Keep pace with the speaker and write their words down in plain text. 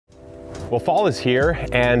Well, fall is here,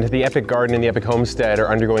 and the Epic Garden and the Epic Homestead are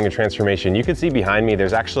undergoing a transformation. You can see behind me,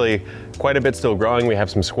 there's actually quite a bit still growing. We have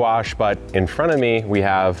some squash, but in front of me, we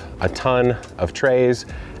have a ton of trays,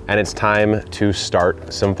 and it's time to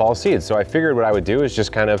start some fall seeds. So I figured what I would do is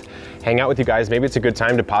just kind of hang out with you guys. Maybe it's a good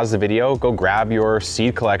time to pause the video, go grab your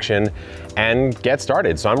seed collection and get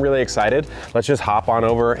started. So I'm really excited. Let's just hop on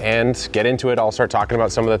over and get into it. I'll start talking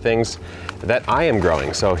about some of the things that I am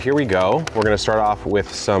growing. So here we go. We're gonna start off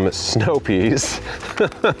with some snow peas.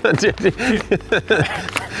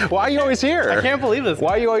 Why are you always here? I can't believe this.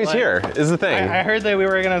 Why are you always here is the thing. I heard that we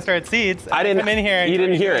were gonna start seeds. I didn't come in here. You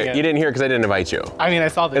didn't hear it. You didn't hear it because I didn't invite you. I mean, I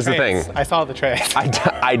saw the Is the trays. thing. I saw the trays.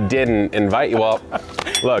 I didn't invite you. Well,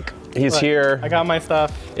 look, he's here. I got my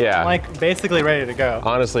stuff. Yeah. I'm like basically ready to go.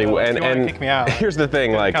 Honestly, so and kick me out, here's the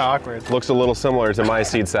thing, like, kind of awkward. Looks a little similar to my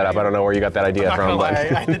seed setup. I don't know where you got that idea from, but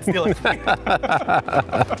I did steal it from you.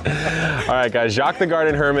 All right, guys, Jacques the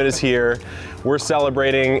Garden Hermit is here. We're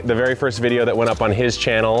celebrating the very first video that went up on his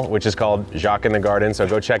channel, which is called Jacques in the Garden, so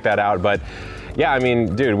go check that out. But yeah, I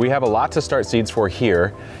mean, dude, we have a lot to start seeds for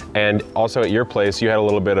here. And also at your place, you had a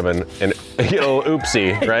little bit of a little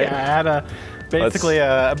oopsie, right? Yeah, I had basically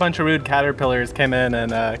a bunch of rude caterpillars came in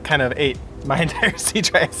and kind of ate my entire seed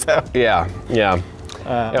tray, so. Yeah.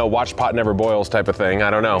 You know, watch pot never boils type of thing. I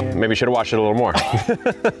don't know. Yeah. Maybe you should have watched it a little more.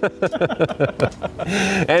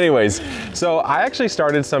 Anyways, so I actually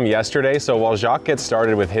started some yesterday. So while Jacques gets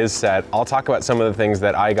started with his set, I'll talk about some of the things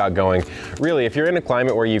that I got going. Really, if you're in a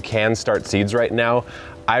climate where you can start seeds right now,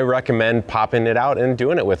 I recommend popping it out and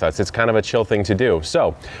doing it with us. It's kind of a chill thing to do.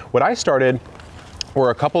 So what I started were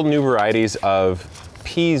a couple new varieties of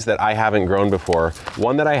peas that I haven't grown before.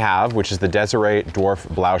 One that I have, which is the Desiree Dwarf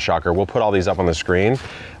Blauschacker. We'll put all these up on the screen,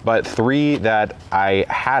 but 3 that I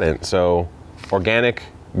hadn't. So organic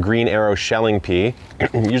green arrow shelling pea.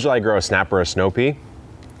 Usually I grow a snap or a snow pea,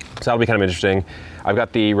 so that'll be kind of interesting. I've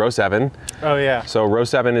got the Row 7. Oh yeah. So Row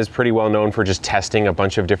 7 is pretty well known for just testing a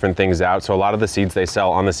bunch of different things out. So a lot of the seeds they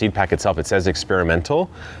sell on the seed pack itself, it says experimental.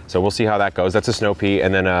 So we'll see how that goes. That's a snow pea.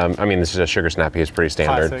 And then, I mean, this is a sugar snap pea. It's pretty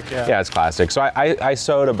standard. Classic, yeah. Yeah, it's classic. So I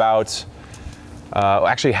sowed about,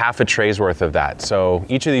 actually half a tray's worth of that. So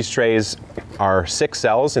each of these trays are 6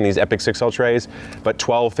 cells in these Epic 6-cell trays, but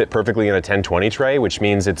 12 fit perfectly in a 10-20 tray, which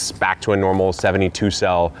means it's back to a normal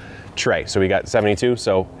 72-cell tray. So we got 72,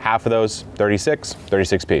 so half of those, 36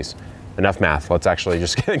 peas. Enough math, let's actually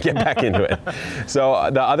just get back into it. So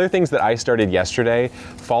the other things that I started yesterday,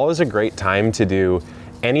 fall is a great time to do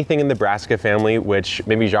anything in the brassica family, which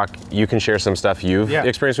maybe Jacques, you can share some stuff you've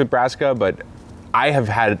experienced with brassica, but I have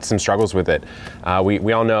had some struggles with it.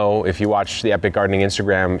 We all know, if you watch the Epic Gardening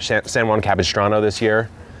Instagram, San Juan Capistrano this year,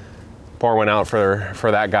 pour one out for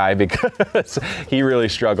that guy because he really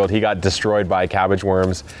struggled. He got destroyed by cabbage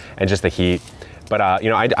worms and just the heat. But you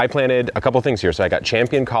know, I planted a couple things here. So I got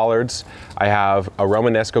champion collards, I have a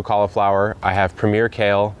Romanesco cauliflower, I have Premier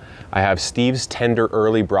kale, I have Steve's tender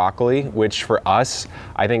early broccoli, which for us,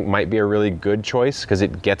 I think might be a really good choice because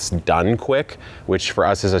it gets done quick, which for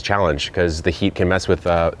us is a challenge because the heat can mess with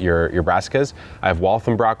your brassicas. I have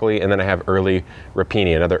Waltham broccoli, and then I have early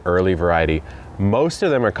rapini, another early variety. Most of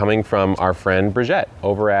them are coming from our friend Brigitte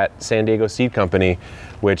over at San Diego Seed Company,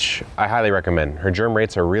 which I highly recommend. Her germ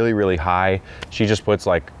rates are really, really high. She just puts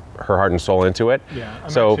like her heart and soul into it. Yeah, I'm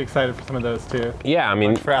actually excited for some of those too. Yeah, I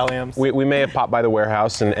mean, for alliums. We may have popped by the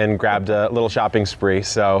warehouse and grabbed a little shopping spree.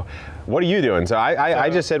 So what are you doing? So I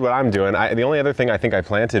just said what I'm doing. The only other thing I think I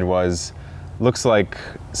planted was, looks like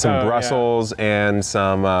some Brussels and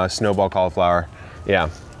some snowball cauliflower. Yeah.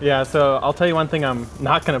 Yeah, so I'll tell you one thing I'm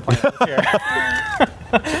not gonna plant this year.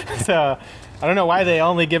 So I don't know why they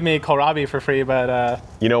only give me kohlrabi for free, but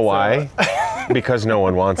you know why? Because no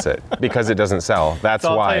one wants it. Because it doesn't sell. That's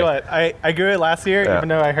so why. I'll tell you what, I grew it last year, even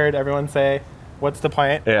though I heard everyone say, what's the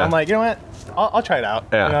point? Yeah. I'm like, you know what? I'll try it out.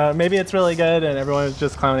 Yeah. You know, maybe it's really good and everyone was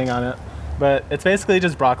just clowning on it. But it's basically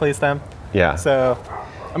just broccoli stem. Yeah. So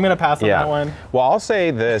I'm gonna pass on that one. Well, I'll say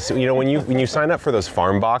this, you know, when you sign up for those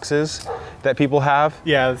farm boxes that people have.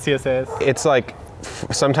 Yeah, the CSAs. It's like,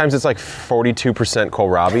 sometimes it's like 42%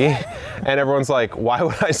 kohlrabi, and everyone's like, why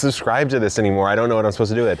would I subscribe to this anymore? I don't know what I'm supposed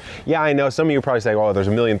to do with it. Yeah, I know some of you probably say, oh, there's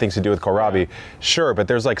a million things to do with kohlrabi. Sure, but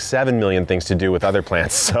there's like 7 million things to do with other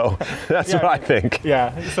plants, so that's what I think.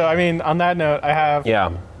 Yeah, so I mean, on that note, I have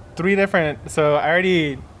 3 different, so I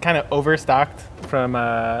already kind of overstocked from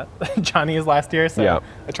Johnny's last year, so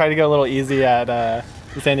I tried to go a little easy at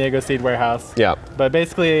the San Diego Seed Warehouse. Yeah. But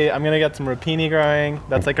basically, I'm gonna get some rapini growing.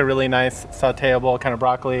 That's like a really nice sauteable kind of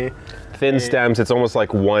broccoli. Thin stems, it's almost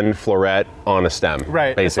like one floret on a stem.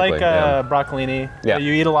 Right, basically. It's like broccolini. Yeah.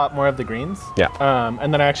 You eat a lot more of the greens. Yeah.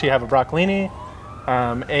 And then I actually have a broccolini,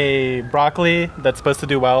 a broccoli that's supposed to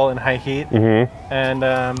do well in high heat, and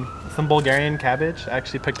some Bulgarian cabbage. I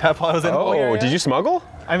actually picked up while I was in Bulgaria. Oh, did you smuggle?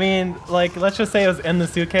 I mean, like, let's just say it was in the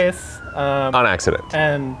suitcase. On accident.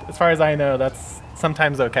 And as far as I know, that's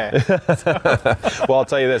sometimes okay. Well, I'll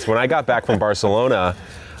tell you this. When I got back from Barcelona,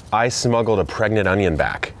 I smuggled a pregnant onion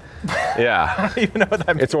back. Yeah. I don't even know what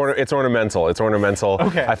that means. It's ornamental. It's ornamental.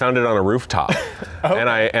 Okay. I found it on a rooftop.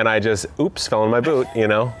 Okay. And I just, oops, fell in my boot, you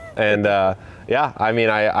know? And yeah, I mean,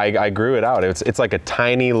 I grew it out. It's like a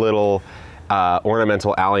tiny little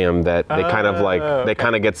ornamental allium that they kind of like, they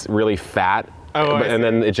kind of gets really fat. And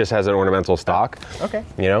then it just has an ornamental stalk. Okay.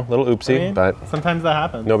 You know, little oopsie, I mean, but sometimes that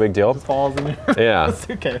happens. no big deal. It just falls in your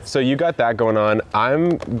suitcase. So you got that going on.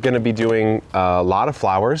 I'm gonna be doing a lot of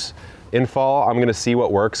flowers in fall. I'm gonna see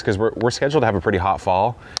what works because we're scheduled to have a pretty hot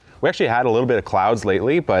fall. We actually had a little bit of clouds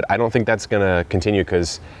lately, but I don't think that's gonna continue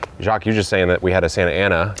because Jacques, you're just saying that we had a Santa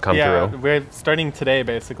Ana come through. Yeah, we're starting today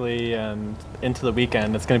basically and into the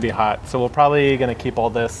weekend. It's gonna be hot. So we're probably gonna keep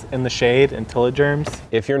all this in the shade until it germs.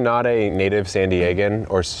 If you're not a native San Diegan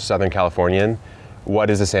or Southern Californian,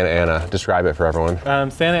 what is a Santa Ana? Describe it for everyone.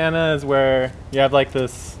 Santa Ana is where you have like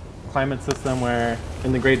this climate system where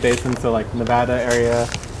in the Great Basin, so like Nevada area,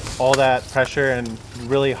 all that pressure and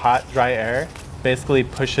really hot, dry air basically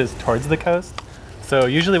pushes towards the coast. So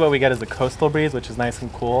usually what we get is a coastal breeze, which is nice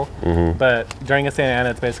and cool. But during a Santa Ana,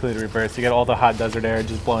 it's basically the reverse. You get all the hot desert air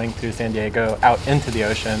just blowing through San Diego out into the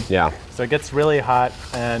ocean. Yeah. So it gets really hot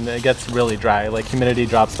and it gets really dry. Like humidity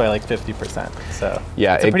drops by like 50%. So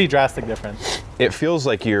yeah, it's a pretty drastic difference. It feels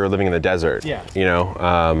like you're living in the desert. Yeah. You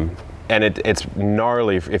know, and it's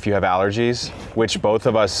gnarly if you have allergies, which both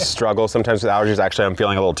of us struggle sometimes with allergies. Actually, I'm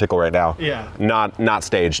feeling a little tickle right now. Yeah. Not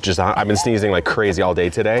staged, just I've been sneezing like crazy all day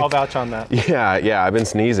today. I'll vouch on that. Yeah, I've been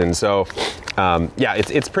sneezing. So yeah,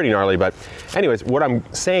 it's pretty gnarly. But anyways, what I'm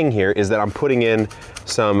saying here is that I'm putting in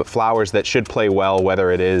some flowers that should play well,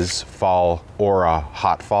 whether it is fall or a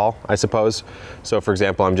hot fall, I suppose. So for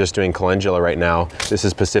example, I'm just doing calendula right now. This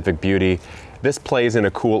is Pacific Beauty. This plays in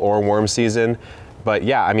a cool or warm season. But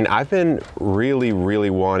yeah, I mean, I've been really,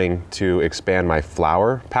 really wanting to expand my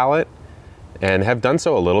flower palette and have done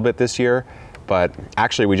so a little bit this year. But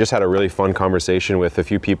actually, we just had a really fun conversation with a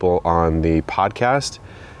few people on the podcast.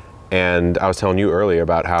 And I was telling you earlier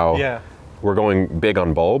about how we're going big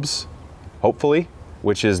on bulbs, hopefully,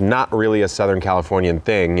 which is not really a Southern Californian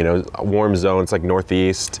thing, you know, a warm zone, it's like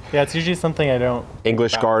Northeast. Yeah, it's usually something I don't.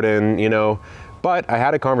 English garden, you know. But I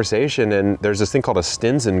had a conversation and there's this thing called a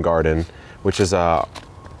Stinson garden, which is a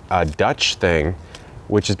Dutch thing,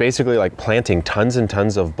 which is basically like planting tons and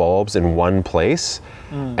tons of bulbs in one place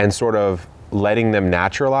and sort of letting them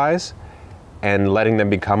naturalize and letting them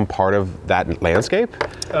become part of that landscape.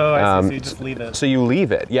 Oh, I see. So you just leave it. So you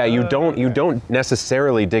leave it. Yeah, you don't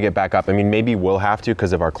necessarily dig it back up. I mean, maybe we'll have to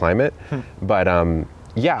because of our climate, but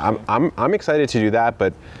yeah, I'm excited to do that.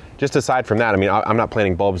 But just aside from that, I mean, I'm not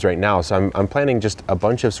planting bulbs right now, so I'm planting just a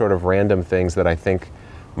bunch of sort of random things that I think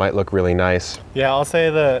might look really nice. Yeah, I'll say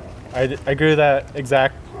that I grew that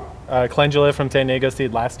exact calendula from San Diego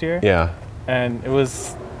seed last year. Yeah. And it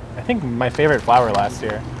was, I think, my favorite flower last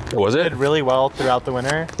year. Was it? It did really well throughout the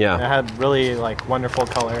winter. Yeah. And it had really like wonderful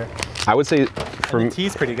color. I would say from the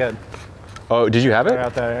tea's pretty good. Oh, did you have it?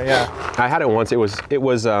 Out there, yeah. I had it once. It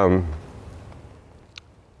was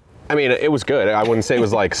I mean, it was good. I wouldn't say it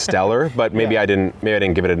was like stellar, but maybe I didn't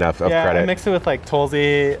give it enough of credit. Yeah, I mixed it with like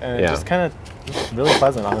Tulsi and just kind of really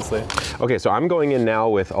pleasant, honestly. Okay, so I'm going in now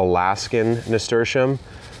with Alaskan nasturtium.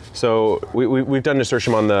 So we've done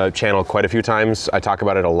nasturtium on the channel quite a few times. I talk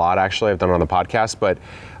about it a lot, actually. I've done it on the podcast. But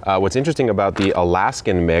what's interesting about the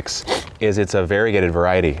Alaskan mix is it's a variegated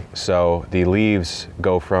variety. So the leaves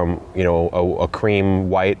go from, you know, a cream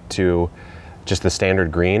white to just the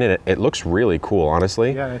standard green, and it looks really cool,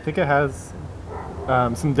 honestly. Yeah, I think it has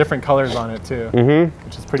some different colors on it too,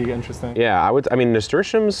 which is pretty interesting. Yeah, I mean,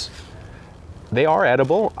 nasturtiums, they are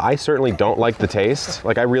edible. I certainly don't like the taste.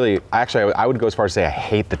 Like I would go as far as to say I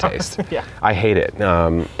hate the taste. Yeah. I hate it.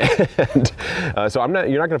 And, so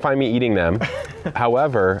you're not gonna find me eating them.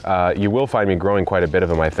 However, you will find me growing quite a bit of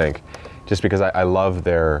them, I think, just because I love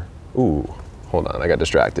their, hold on, I got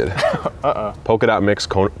distracted. Polka dot mix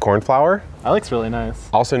cornflower. That looks really nice.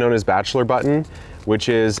 Also known as bachelor button, which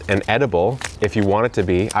is an edible, if you want it to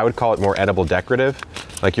be. I would call it more edible decorative.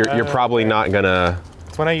 Like you're probably not gonna...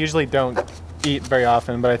 It's one I usually don't eat very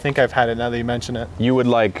often, but I think I've had it now that you mention it. You would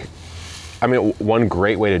like, I mean, one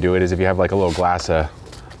great way to do it is if you have like a little glass of,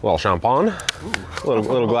 champagne, a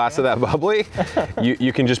little glass of that bubbly,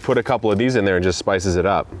 you can just put a couple of these in there and just spices it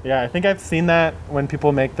up. Yeah, I think I've seen that when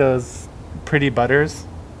people make those pretty butters.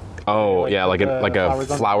 Oh, yeah, like a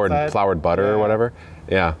flowered butter or whatever.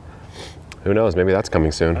 Yeah. Who knows? Maybe that's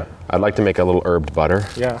coming soon. I'd like to make a little herbed butter.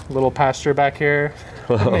 Yeah, a little pasture back here.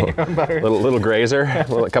 Make your own butter. Little grazer,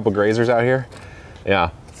 a couple grazers out here. Yeah.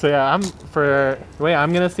 So yeah, the way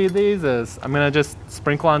I'm gonna seed these is I'm gonna just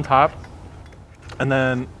sprinkle on top, and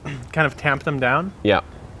then kind of tamp them down. Yeah.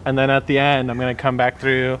 And then at the end, I'm gonna come back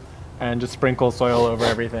through and just sprinkle soil over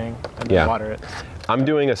everything and then water it. I'm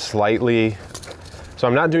doing so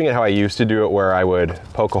I'm not doing it how I used to do it, where I would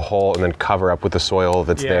poke a hole and then cover up with the soil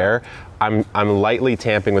that's there. I'm lightly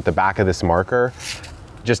tamping with the back of this marker,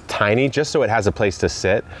 just tiny, just so it has a place to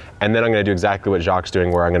sit. And then I'm gonna do exactly what Jacques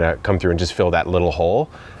doing, where I'm gonna come through and just fill that little hole.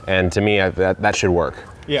 And to me, that should work.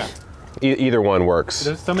 Yeah. Either one works.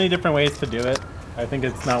 There's so many different ways to do it. I think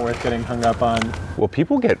it's not worth getting hung up on. Well,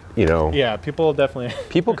 people get, Yeah, people definitely.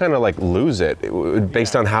 People kind of like lose it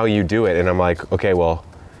based on how you do it. And I'm like, okay, well,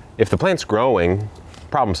 if the plant's growing,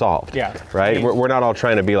 problem solved. Yeah. Right? I mean, we're not all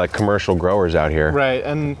trying to be like commercial growers out here. Right.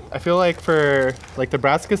 And I feel like for like the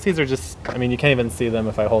brassica seeds are just, I mean, you can't even see them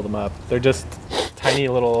if I hold them up. They're just tiny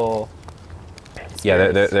little spheres.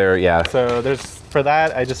 Yeah, they're So for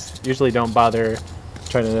that, I just usually don't bother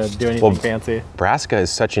trying to do anything fancy. Brassica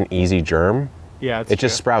is such an easy germ. Yeah, it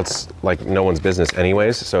just sprouts like no one's business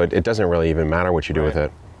anyways, so it doesn't really even matter what you do with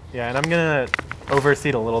it. Yeah, and I'm gonna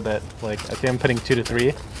overseed a little bit. Like I think I'm putting 2 to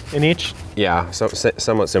 3 in each. Yeah,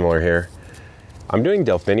 somewhat similar here. I'm doing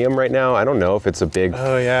delphinium right now. I don't know if it's a big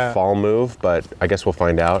fall move, but I guess we'll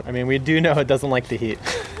find out. I mean, we do know it doesn't like the heat.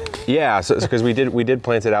 Yeah, so because we did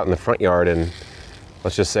plant it out in the front yard, and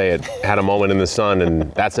let's just say it had a moment in the sun,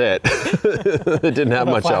 and that's it. It didn't have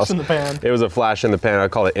much else. In the pan. It was a flash in the pan. I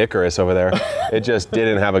call it Icarus over there. It just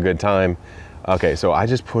didn't have a good time. Okay, so I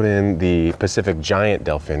just put in the Pacific Giant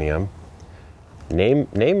delphinium. Name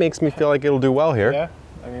makes me feel like it'll do well here. Yeah,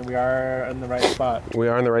 I mean, we are in the right spot. We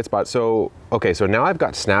are in the right spot. So, okay, so now I've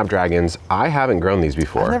got snapdragons. I haven't grown these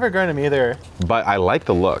before. I've never grown them either. But I like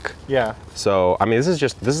the look. Yeah. So, I mean, this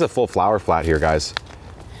is a full flower flat here, guys.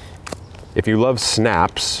 If you love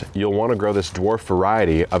snaps, you'll want to grow this dwarf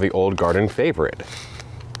variety of the old garden favorite.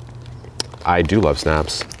 I do love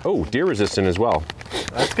snaps. Oh, deer resistant as well.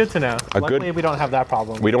 That's good to know. Luckily, we don't have that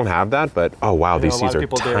problem. We don't have that, but oh wow, these seeds are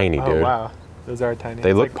tiny, dude. Oh wow, those are tiny.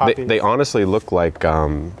 They look. Like they honestly look like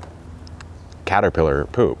caterpillar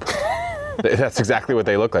poop. That's exactly what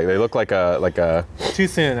they look like. They look like a. Too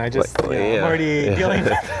soon. I'm already dealing.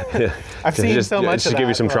 I've seen so much. Just give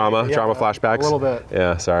you some trauma flashbacks. A little bit.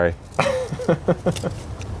 Yeah, sorry.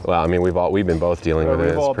 Well, I mean, we've been both dealing with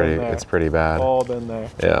it. It's pretty bad. All been there.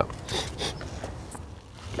 Yeah.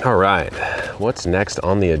 All right, what's next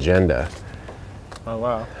on the agenda? Oh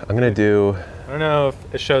wow. I'm gonna do. I don't know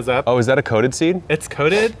if it shows up. Oh, is that a coated seed? It's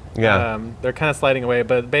coated. Yeah. They're kind of sliding away,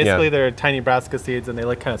 but basically they're tiny brassica seeds and they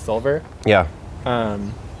look kind of silver. Yeah. I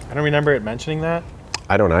don't remember it mentioning that.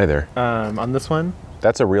 I don't either. On this one.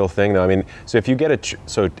 That's a real thing, though. I mean, so if you get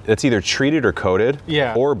so it's either treated or coated.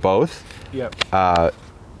 Yeah. Or both. Yep.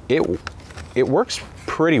 It works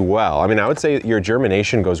pretty well. I mean, I would say your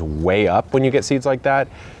germination goes way up when you get seeds like that.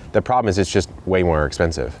 The problem is it's just way more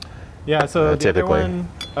expensive. Yeah, so the other one,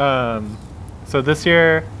 so this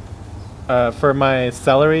year, for my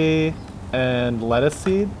celery and lettuce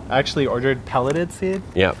seed, I actually ordered pelleted seed.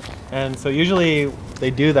 Yeah. And so usually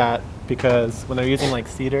they do that because when they're using like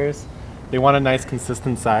seeders, they want a nice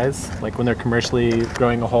consistent size, like when they're commercially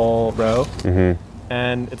growing a whole row. Mm-hmm.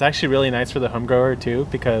 And it's actually really nice for the home grower too,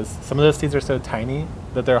 because some of those seeds are so tiny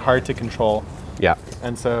that they're hard to control. Yeah.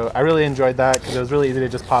 And so I really enjoyed that because it was really easy to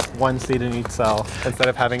just pop one seed in each cell instead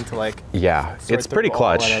of having to like. Yeah, it's pretty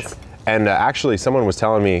clutch. And actually, someone was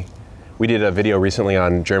telling me, we did a video recently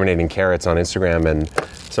on germinating carrots on Instagram, and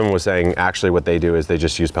someone was saying actually what they do is they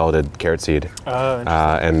just use pelleted carrot seed. Oh,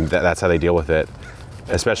 and that's how they deal with it.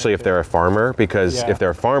 Especially if they're a farmer, because if they're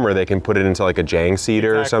a farmer, they can put it into like a jang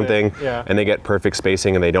seeder or something, and they get perfect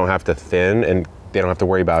spacing, and they don't have to thin, and they don't have to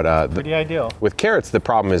worry about. Pretty ideal. With carrots, the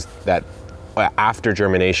problem is that after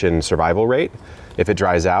germination survival rate, if it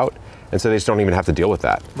dries out, and so they just don't even have to deal with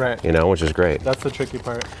that. Right. You know, which is great. That's the tricky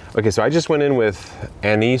part. Okay, so I just went in with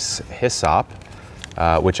anise hyssop,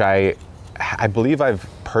 which I believe I've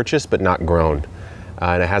purchased but not grown.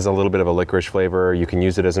 And it has a little bit of a licorice flavor. You can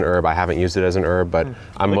use it as an herb. I haven't used it as an herb, but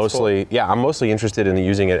I'm mostly interested in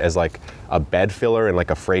using it as like a bed filler and like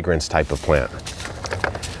a fragrance type of plant.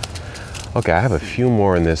 Okay, I have a few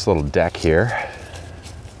more in this little deck here.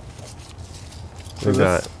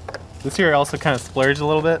 So this year I also kind of splurged a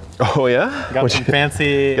little bit. Oh yeah? Got some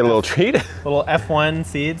fancy. Get a little treat? Little F1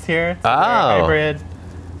 seeds here. So hybrid,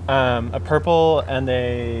 a purple and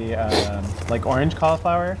a like orange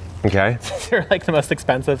cauliflower. Okay. They're like the most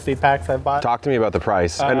expensive seed packs I've bought. Talk to me about the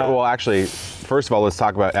price. And well, actually, first of all, let's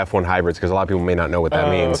talk about F1 hybrids because a lot of people may not know what that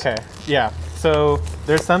means. Okay. Yeah. So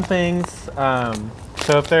there's some things.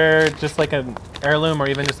 So if they're just like an heirloom or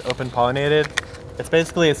even just open pollinated, it's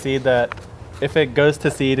basically a seed that if it goes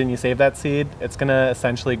to seed and you save that seed, it's going to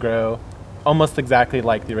essentially grow almost exactly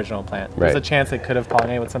like the original plant. There's a chance it could have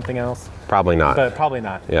pollinated with something else. Probably not. But probably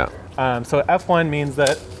not. Yeah. So F1 means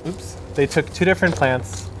that, they took two different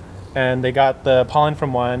plants and they got the pollen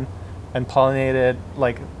from one and pollinated,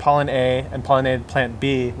 like pollen A, and pollinated plant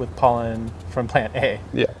B with pollen from plant A.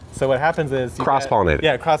 Yeah. So what happens is you cross-pollinated.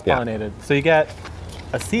 Yeah, cross-pollinated. Yeah. So you get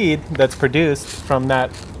a seed that's produced from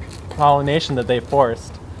that pollination that they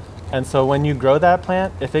forced. And so when you grow that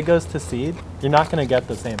plant, if it goes to seed, you're not going to get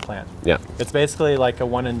the same plant. Yeah. It's basically like a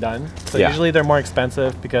one and done. So usually they're more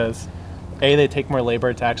expensive because A, they take more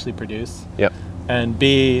labor to actually produce. Yep. And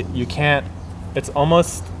B, you can't, it's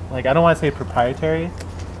almost like, I don't want to say proprietary.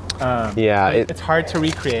 It's hard to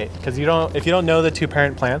recreate because if you don't know the two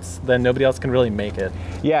parent plants, then nobody else can really make it.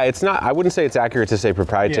 Yeah, it's not, I wouldn't say it's accurate to say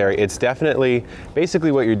proprietary. Yeah. It's definitely,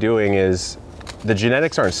 basically what you're doing is the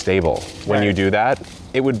genetics aren't stable when you do that.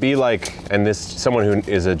 It would be like, and someone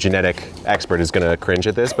who is a genetic expert is going to cringe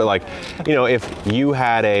at this, but like, if you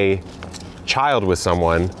had a child with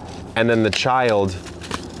someone and then the child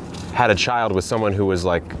had a child with someone who was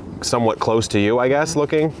like somewhat close to you, I guess,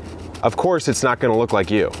 looking, of course it's not going to look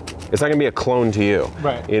like you. It's not going to be a clone to you,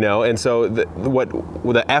 right? And so what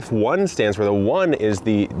the F1 stands for, the one is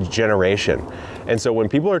the generation. And so when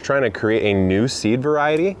people are trying to create a new seed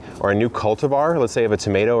variety or a new cultivar, let's say of a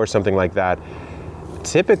tomato or something like that,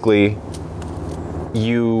 typically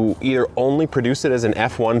you either only produce it as an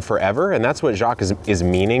F1 forever, and that's what Jacques is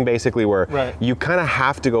meaning basically, where you kind of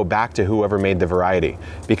have to go back to whoever made the variety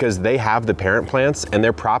because they have the parent plants and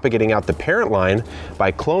they're propagating out the parent line by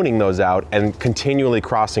cloning those out and continually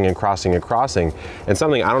crossing and crossing and crossing. And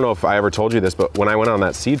something, I don't know if I ever told you this, but when I went on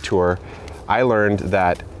that seed tour, I learned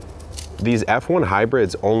that these F1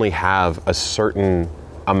 hybrids only have a certain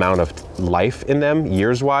amount of life in them,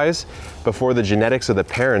 years-wise, before the genetics of the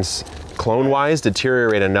parents clone-wise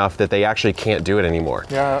deteriorate enough that they actually can't do it anymore.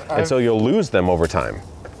 Yeah, and so you'll lose them over time.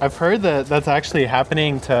 I've heard that that's actually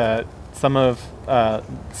happening to some of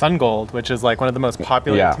Sun Gold, which is like one of the most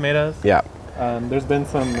popular tomatoes. Yeah. There's been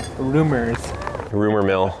some rumors. The rumor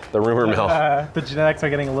mill. The genetics are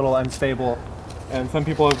getting a little unstable. And some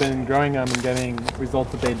people have been growing them and getting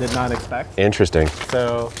results that they did not expect. Interesting.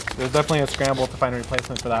 So there's definitely a scramble to find a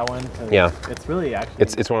replacement for that one. Yeah. It's really actually...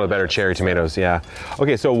 It's one of the better cherry tomatoes, yeah.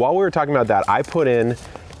 Okay, so while we were talking about that, I put in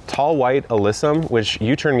tall white alyssum, which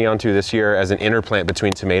you turned me onto this year as an interplant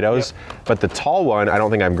between tomatoes. Yep. But the tall one, I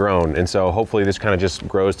don't think I've grown. And so hopefully this kind of just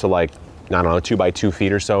grows to like, I don't know, 2 by 2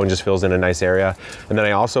 feet or so and just fills in a nice area. And then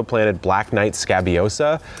I also planted Black Knight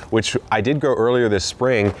Scabiosa, which I did grow earlier this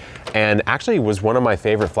spring and actually was one of my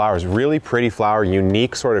favorite flowers. Really pretty flower,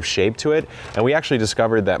 unique sort of shape to it. And we actually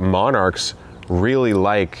discovered that monarchs really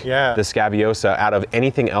like the Scabiosa. Out of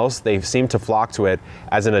anything else, they seem to flock to it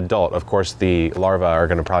as an adult. Of course, the larvae are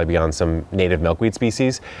going to probably be on some native milkweed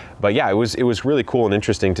species. But yeah, it was really cool and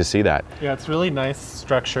interesting to see that. Yeah, it's really nice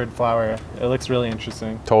structured flower. It looks really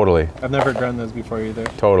interesting. Totally. I've never grown those before either.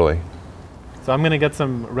 Totally. So I'm going to get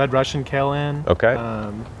some Red Russian kale in. Okay.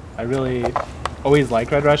 I really always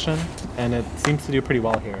like Red Russian, and it seems to do pretty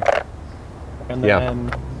well here. And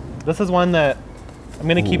then this is one that I'm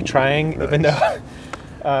going to keep trying, even though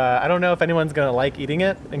I don't know if anyone's going to like eating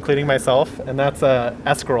it, including myself, and that's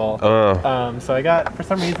escarole. So for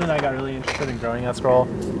some reason, I got really interested in growing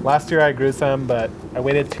escarole. Last year I grew some, but I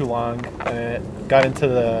waited too long, and it got into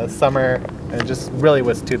the summer, and it just really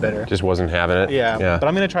was too bitter. Just wasn't having it? Yeah. But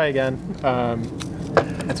I'm going to try again.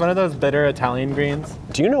 It's one of those bitter Italian greens.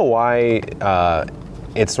 Do you know why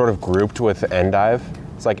it's sort of grouped with endive?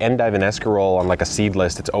 It's like endive and escarole on like a seed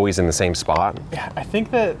list. It's always in the same spot. Yeah, I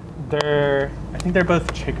think they're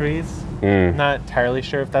both chicories. Not entirely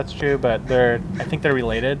sure if that's true, but I think they're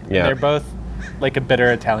related. Yeah. They're both like a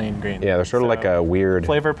bitter Italian green. Yeah, they're sort of like a weird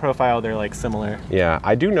flavor profile. They're like similar. Yeah,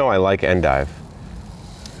 I do know I like endive.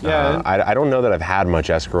 Yeah. I don't know that I've had much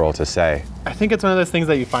escarole to say. I think it's one of those things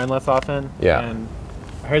that you find less often. Yeah. And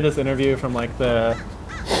I heard this interview from like the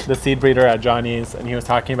seed breeder at Johnny's, and he was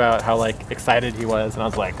talking about how like excited he was, and I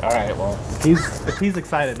was like, all right, well, if he's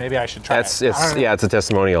excited, maybe I should try it. It's a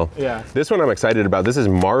testimonial. Yeah. This one I'm excited about. This is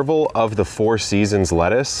Marvel of the Four Seasons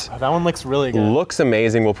lettuce. Oh, that one looks really good. Looks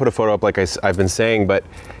amazing. We'll put a photo up like I've been saying, but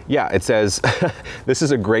yeah, it says, this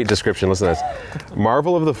is a great description. Listen to this.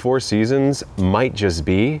 Marvel of the Four Seasons might just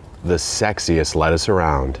be the sexiest lettuce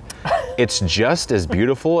around. It's just as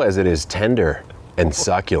beautiful as it is tender. and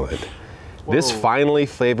succulent. This finely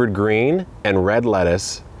flavored green and red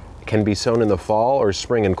lettuce can be sown in the fall or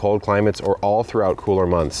spring in cold climates or all throughout cooler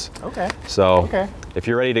months. Okay. So if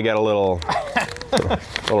you're ready to get a little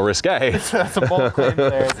risque. That's a bold claim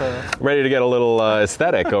there. So. Ready to get a little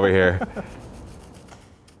aesthetic over here.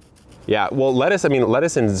 Yeah, well, lettuce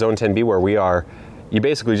in Zone 10B where we are, you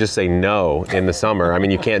basically just say no in the summer. I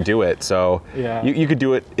mean, you can't do it. So you could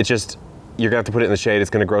do it. It's just, you're gonna have to put it in the shade. It's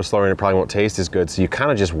gonna grow slower and it probably won't taste as good. So you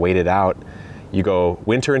kind of just wait it out. You go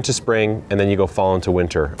winter into spring, and then you go fall into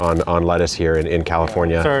winter on lettuce here in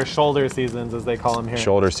California. Yeah. So our shoulder seasons, as they call them here.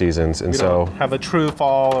 Shoulder seasons, and we don't have a true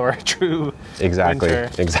fall or a true winter. Exactly.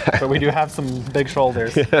 But we do have some big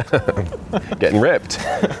shoulders. Getting ripped.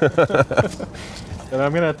 And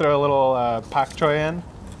I'm gonna throw a little pak choy in.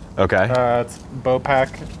 Okay. It's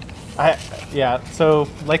Bopak. So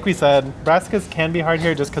like we said, brassicas can be hard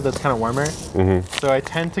here just because it's kind of warmer. So I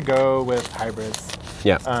tend to go with hybrids.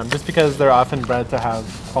 Yeah. Just because they're often bred to have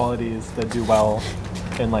qualities that do well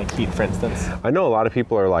in like heat, for instance. I know a lot of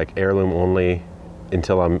people are like heirloom only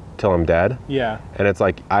until I'm dead. Yeah. And it's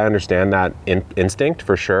like, I understand that instinct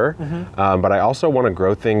for sure, but I also want to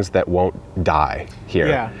grow things that won't die here.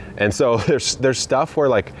 Yeah. And so there's stuff where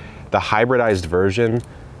like the hybridized version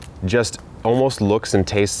just almost looks and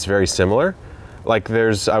tastes very similar. Like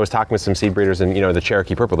I was talking with some seed breeders, and the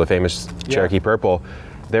Cherokee Purple, the famous Cherokee Purple,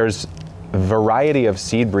 there's a variety of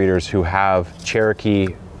seed breeders who have Cherokee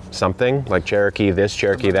something, like Cherokee this,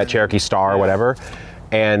 Cherokee that, Cherokee Star, whatever.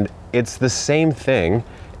 And it's the same thing,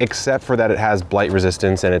 except for that it has blight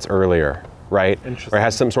resistance and it's earlier, right? Or it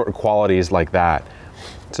has some sort of qualities like that.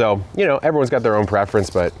 So, everyone's got their own preference,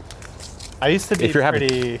 but I used to be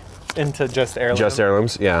pretty into just heirlooms. Just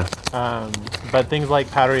heirlooms, yeah. But things like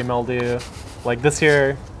powdery mildew, like this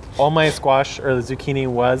year, all my squash or the zucchini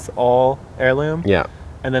was all heirloom. Yeah.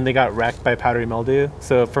 And then they got wrecked by powdery mildew.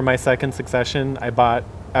 So for my second succession, I bought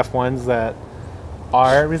F1s that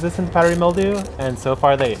are resistant to powdery mildew, and so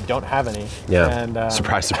far they don't have any. Yeah. And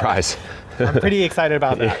surprise, surprise. I'm pretty excited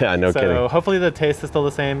about that. Yeah, no kidding. So hopefully the taste is still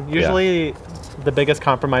the same. Usually the biggest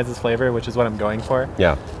compromise is flavor, which is what I'm going for.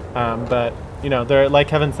 Yeah. But there, like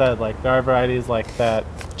Kevin said, like there are varieties like that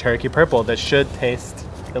Cherokee Purple that should taste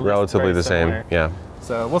at relatively the similar. same. Yeah.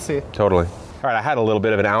 So we'll see. Totally. All right, I had a little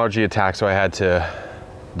bit of an allergy attack, so I had to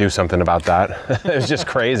do something about that. It was just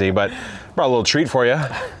crazy, but brought a little treat for you.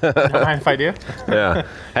 Don't mind if I do? Yeah.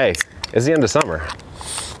 Hey, it's the end of summer.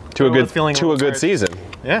 To a good season.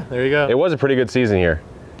 Yeah, there you go. It was a pretty good season here.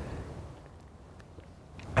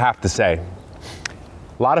 I have to say.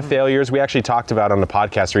 A lot of failures. We actually talked about on the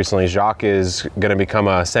podcast recently. Jacques is going to become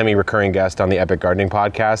a semi-recurring guest on the Epic Gardening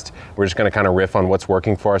podcast. We're just going to kind of riff on what's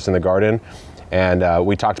working for us in the garden. And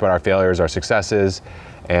we talked about our failures, our successes,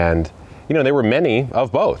 and there were many of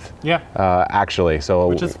both. Yeah. Actually, so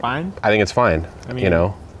which is fine. I think it's fine. I mean,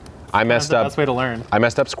 I messed up. That's the best way to learn. I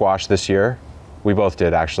messed up squash this year. We both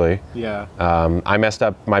did, actually. Yeah. I messed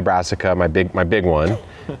up my brassica, my big one.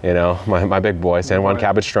 my big boy, San Juan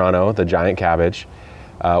Cabbage-Strano, the giant cabbage.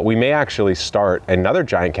 We may actually start another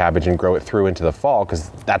giant cabbage and grow it through into the fall, because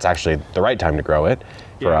that's actually the right time to grow it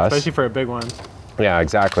for us. Especially for a big one. Yeah,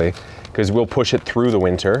 exactly. Because we'll push it through the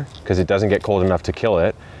winter because it doesn't get cold enough to kill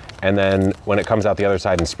it. And then when it comes out the other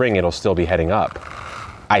side in spring, it'll still be heading up,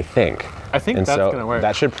 I think. I think that's going to work.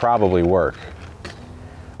 That should probably work.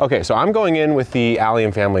 Okay, so I'm going in with the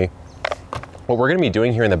allium family. What we're going to be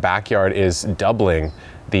doing here in the backyard is doubling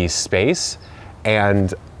the space,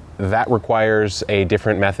 and that requires a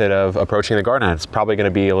different method of approaching the garden. It's probably going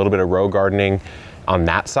to be a little bit of row gardening on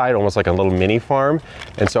that side, almost like a little mini farm.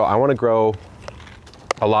 And so I want to grow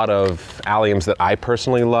a lot of alliums that I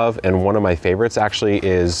personally love, and one of my favorites actually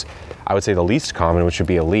is, I would say, the least common, which would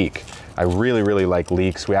be a leek. I really, really like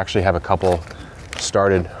leeks. We actually have a couple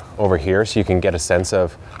started over here, so you can get a sense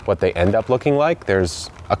of what they end up looking like.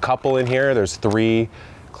 There's a couple in here. There's 3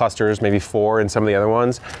 clusters, maybe 4 in some of the other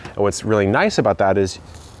ones. And what's really nice about that is,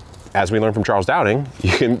 as we learned from Charles Dowding,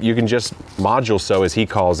 you can just module sow, as he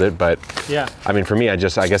calls it. But yeah, I mean, for me, I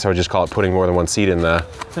guess I would just call it putting more than one seed in the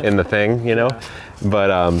thing, Yeah.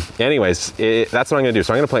 But anyways, that's what I'm gonna do.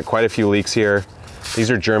 So I'm gonna plant quite a few leeks here.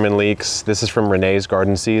 These are German leeks. This is from Renee's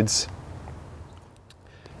Garden Seeds.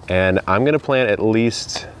 And I'm gonna plant at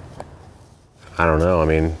least, I don't know, I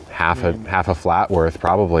mean, half a flat worth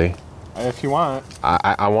probably. If you want.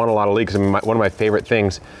 I want a lot of leeks. I mean, one of my favorite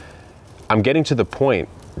things, I'm getting to the point,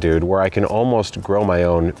 dude, where I can almost grow my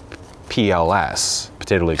own PLS,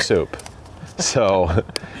 potato leek soup. So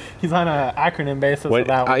he's on an acronym basis with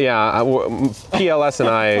that one. PLS and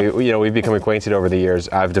I, we've become acquainted over the years.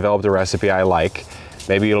 I've developed a recipe I like.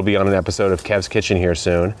 Maybe it'll be on an episode of Kev's Kitchen here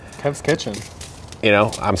soon. Kev's Kitchen. you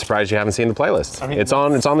know, I'm surprised you haven't seen the playlist. I mean, it's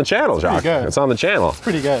on the channel, Jacques. It's on the channel. It's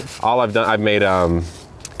pretty good. All I've done, I've made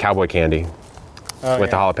cowboy candy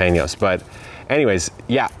with the jalapenos. But anyways,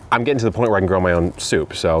 yeah, I'm getting to the point where I can grow my own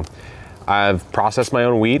soup. So I've processed my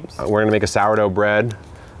own wheat. We're gonna make a sourdough bread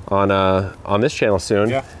on this channel soon.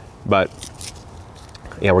 Yeah. But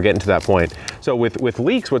yeah, we're getting to that point. So with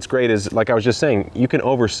leeks, what's great is, like I was just saying, you can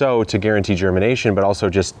oversow to guarantee germination, but also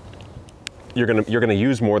just you're gonna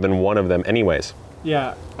use more than one of them anyways.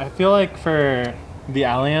 Yeah, I feel like for the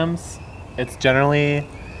alliums, it's generally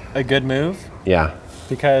a good move. Yeah.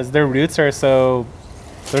 Because their roots are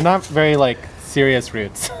they're not very like serious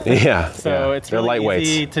roots. Yeah. So it's really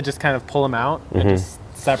easy to just kind of pull them out and just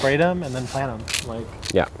separate them and then plant them. Like,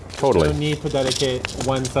 yeah, totally. You don't need to dedicate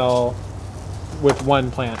one cell with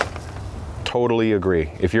one plant. Totally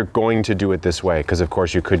agree. If you're going to do it this way, because of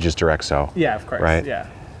course you could just direct sow. Yeah, of course. Right. Yeah.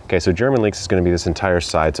 Okay, so German leeks is going to be this entire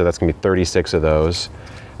side, so that's going to be 36 of those.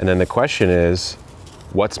 And then the question is,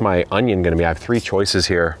 what's my onion going to be? I have 3 choices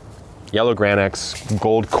here. Yellow Granex,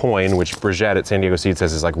 Gold Coin, which Brigitte at San Diego Seed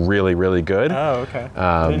says is like really, really good. Oh, okay.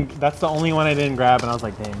 That's the only one I didn't grab, and I was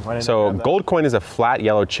like, dang, why didn't I grab that? Gold Coin is a flat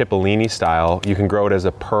yellow Cipollini style. You can grow it as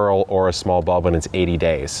a pearl or a small bulb, and it's 80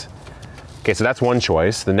 days. Okay, so that's one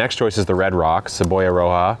choice. The next choice is the Red Rock, Cebolla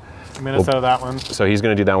Roja. I'm gonna sow that one. So he's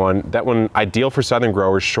gonna do that one. That one, ideal for southern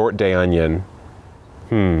growers, short day onion.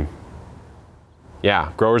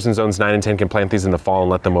 Yeah, growers in zones 9 and 10 can plant these in the fall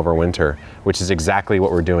and let them overwinter, which is exactly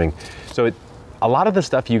what we're doing. So a lot of the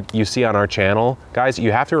stuff you see on our channel, guys,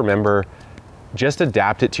 you have to remember, just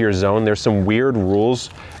adapt it to your zone. There's some weird rules.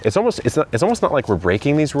 It's almost not like we're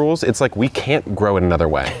breaking these rules. It's like we can't grow it another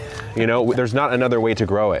way. You know, there's not another way to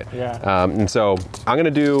grow it. Yeah. And so I'm gonna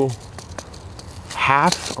do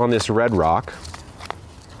half on this Red Rock,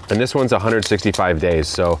 and this one's 165 days.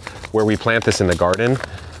 So where we plant this in the garden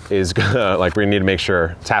is like, we need to make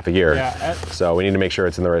sure it's half a year. Yeah. So we need to make sure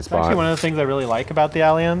it's in the right spot. Actually, one of the things I really like about the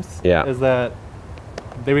alliums is that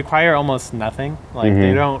they require almost nothing. Like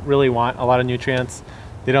they don't really want a lot of nutrients.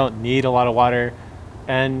 They don't need a lot of water,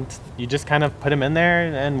 and you just kind of put them in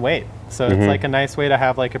there and wait. So it's like a nice way to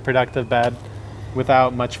have like a productive bed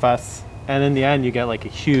without much fuss. And in the end, you get like a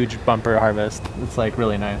huge bumper harvest. It's like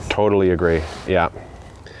really nice. Totally agree. Yeah.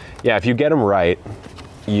 Yeah, if you get them right,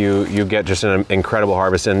 you get just an incredible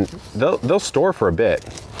harvest, and they'll store for a bit.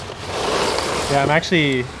 Yeah, I'm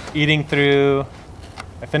actually eating through,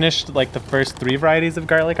 I finished like the first 3 varieties of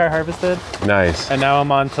garlic I harvested. Nice. And now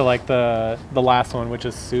I'm on to like the last one, which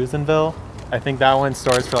is Susanville. I think that one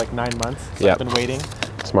stores for like 9 months. So I've been waiting.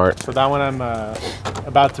 Smart. So that one I'm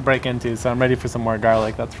about to break into, so I'm ready for some more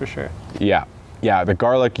garlic, that's for sure. Yeah. Yeah, the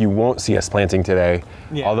garlic you won't see us planting today,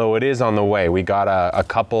 although it is on the way. We got a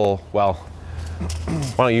couple, well,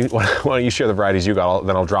 why don't you share the varieties you got,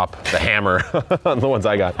 then I'll drop the hammer on the ones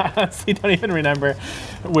I got. See, don't even remember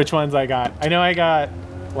which ones I got. I know I got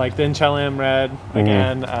like the Inchellium Red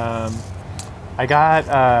again. I got,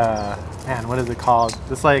 man, what is it called?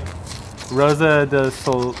 This like Rosa de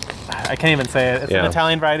Sol, I can't even say it. It's an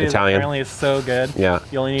Italian variety. Apparently it's so good. Yeah.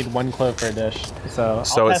 You only need 1 clove per dish. So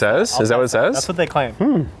it says? Is that what it says? That's what they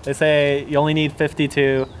claim. They say you only need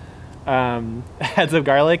 52 heads of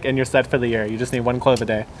garlic and you're set for the year. You just need 1 clove a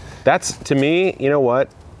day. That's, to me, you know what?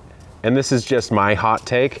 And this is just my hot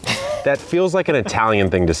take. That feels like an Italian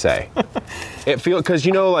thing to say. It feels, because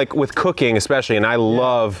you know, like with cooking especially, and I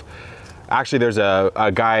love, actually there's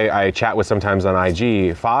a guy I chat with sometimes on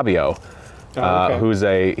IG, Fabio,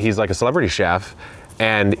 he's like a celebrity chef,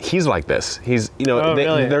 and he's like this. He's, you know,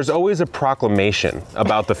 there's always a proclamation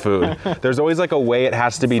about the food. There's always like a way it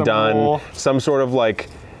has to be done, some sort of like,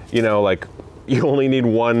 you know, like you only need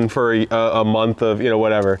 1 for a month of, you know,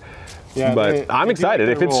 whatever. Yeah, but I'm excited.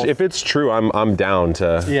 If it's true, I'm down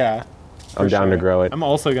to. Yeah. I'm down to grow it. I'm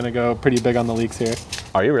also gonna go pretty big on the leeks here.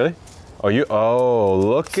 Are you really? Oh,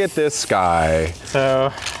 look at this guy.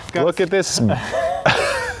 So, look at this.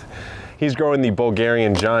 He's growing the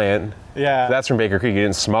Bulgarian Giant. Yeah. That's from Baker Creek. You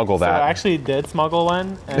didn't smuggle that. So I actually did smuggle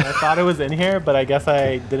one, and I thought it was in here, but I guess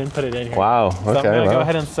I didn't put it in here. Wow. Okay. So I'm gonna go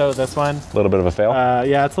ahead and sow this one. A little bit of a fail.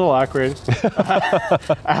 Yeah, it's a little awkward.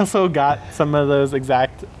 I also got some of those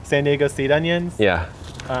exact San Diego seed onions. Yeah.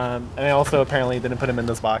 And I also apparently didn't put them in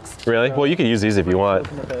this box. Really? So, well, you can use these if you want.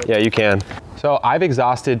 Yeah, you can. So I've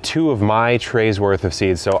exhausted 2 of my trays worth of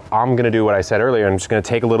seeds. So I'm gonna do what I said earlier. I'm just gonna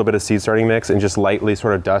take a little bit of seed starting mix and just lightly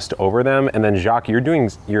sort of dust over them. And then Jacques, you're doing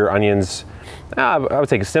your onions, I would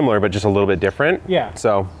say similar, but just a little bit different. Yeah.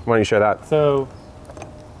 So why don't you share that? So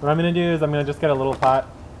what I'm gonna do is I'm gonna just get a little pot,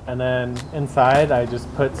 and then inside I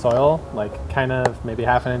just put soil, like kind of maybe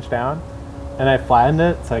 ½ an inch down, and I flattened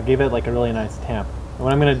it, so I gave it like a really nice tamp. And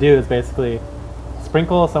what I'm gonna do is basically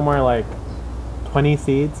sprinkle somewhere like 20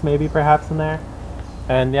 seeds maybe perhaps in there.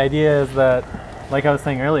 And the idea is that, like I was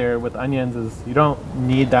saying earlier with onions, is you don't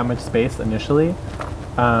need that much space initially.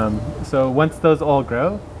 So once those all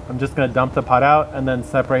grow, I'm just going to dump the pot out and then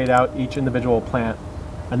separate out each individual plant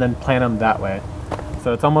and then plant them that way.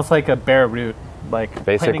 So it's almost like a bare root, like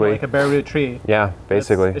planting like a bare root tree. Yeah,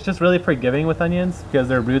 basically. It's just really forgiving with onions because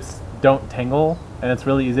their roots don't tangle, and it's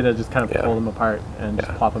really easy to just kind of pull them apart and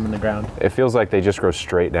just plop them in the ground. It feels like they just grow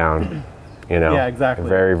straight down, you know? Yeah, exactly.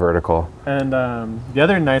 Very vertical. And the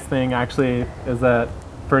other nice thing actually is that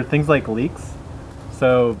for things like leeks,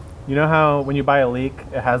 so you know how when you buy a leek,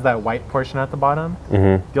 it has that white portion at the bottom?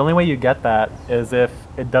 The only way you get that is if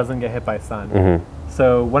it doesn't get hit by sun.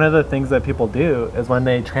 So one of the things that people do is when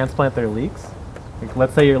they transplant their leeks, like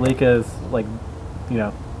let's say your leek is like,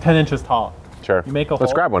 10 inches tall. Sure. You make a hole.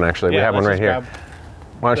 Let's grab one actually. Yeah, we have one right here.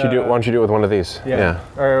 Why don't you do it with one of these? Yeah.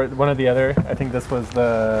 Or one of the other. I think this was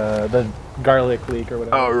the garlic leek or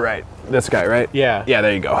whatever. Oh right. This guy, right? Yeah. Yeah,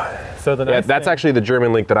 there you go. So the nice that's actually the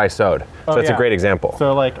German leek that I sowed. So that's a great example.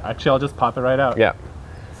 So like actually I'll just pop it right out. Yeah.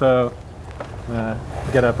 So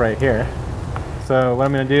get up right here. So what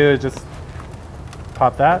I'm gonna do is just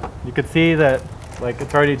pop that. You could see that like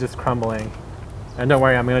it's already just crumbling. And don't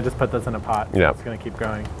worry, I'm gonna just put this in a pot. Yeah. It's gonna keep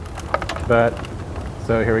growing. But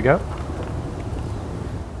so here we go.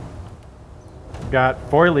 Got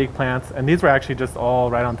 4 leek plants, and these were actually just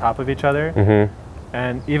all right on top of each other.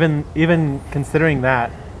 And even considering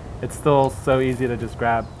that, it's still so easy to just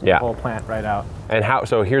grab the whole plant right out. And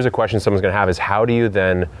so here's a question someone's gonna have is how do you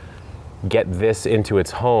then get this into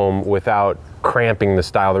its home without cramping the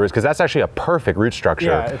style there is? Because that's actually a perfect root structure.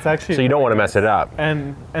 Yeah, it's actually. So you don't want to mess it up.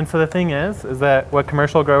 And so the thing is that what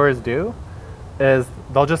commercial growers do is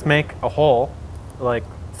they'll just make a hole, like,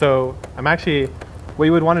 so I'm actually, what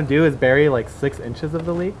you would want to do is bury like 6 inches of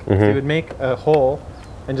the leek. So you would make a hole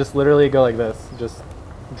and just literally go like this, just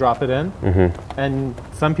drop it in. And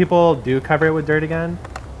some people do cover it with dirt again,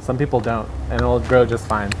 some people don't, and it'll grow just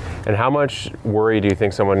fine. And how much worry do you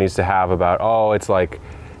think someone needs to have about, oh, it's like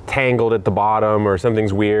tangled at the bottom or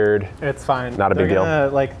something's weird? It's fine. Not a big deal.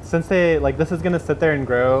 Like, since they, like, this is gonna sit there and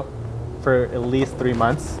grow for at least 3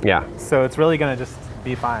 months. Yeah. So it's really gonna just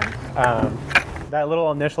be fine. That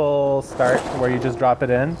little initial start where you just drop it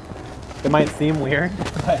in, it might seem weird,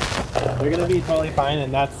 but they're gonna be totally fine,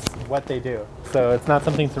 and that's what they do. So it's not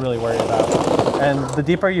something to really worry about. And the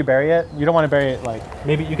deeper you bury it, you don't want to bury it like,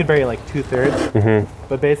 maybe you could bury it like 2/3,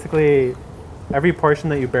 but basically every portion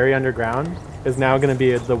that you bury underground is now going to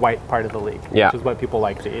be the white part of the leek, which is what people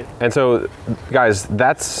like to eat. And so, guys,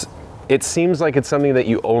 it seems like it's something that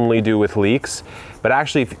you only do with leeks, but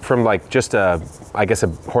actually from like just I guess a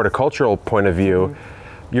horticultural point of view,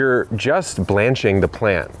 you're just blanching the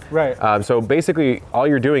plant. Right. So basically all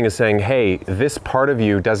you're doing is saying, hey, this part of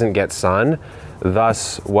you doesn't get sun,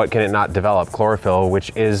 thus what can it not develop? Chlorophyll,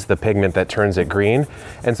 which is the pigment that turns it green.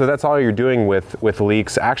 And so that's all you're doing with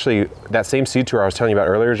leeks. Actually, that same seed tour I was telling you about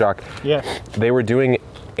earlier, Jacques, they were doing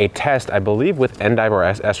a test, I believe, with endive or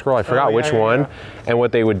escarole, I forgot which one. And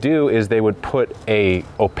what they would do is they would put a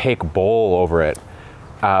opaque bowl over it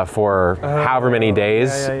for however many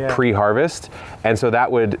days pre-harvest. And so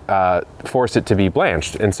that would force it to be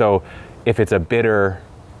blanched. And so if it's a bitter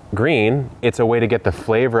green, it's a way to get the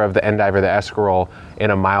flavor of the endive or the escarole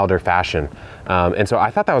in a milder fashion. And so I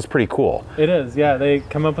thought that was pretty cool. It is, yeah. They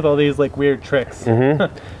come up with all these like weird tricks.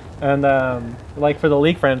 And like for the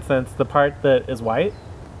leek, for instance, the part that is white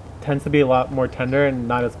tends to be a lot more tender and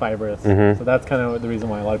not as fibrous. So that's kind of the reason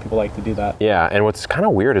why a lot of people like to do that. Yeah, and what's kind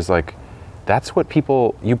of weird is like, that's what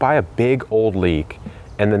you buy a big old leek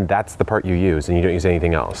and then that's the part you use and you don't use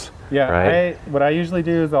anything else. Yeah, right? What I usually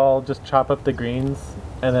do is I'll just chop up the greens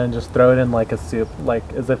and then just throw it in like a soup, like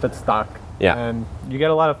as if it's stock. Yeah. And you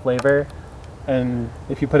get a lot of flavor. And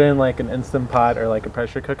if you put it in like an Instant Pot or like a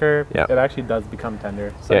pressure cooker, it actually does become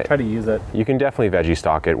tender. So I try to use it. You can definitely veggie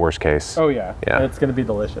stock it, worst case. Oh yeah. Yeah. It's gonna be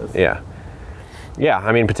delicious. Yeah. Yeah,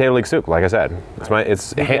 I mean potato leek soup, like I said.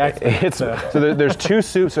 So there's 2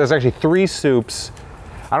 soups, there's actually 3 soups.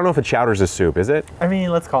 I don't know if a chowder's a soup, is it? I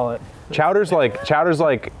mean, let's call it. Chowder's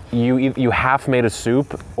like you half made a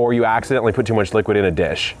soup or you accidentally put too much liquid in a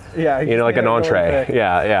dish. Yeah. You know, like an entree.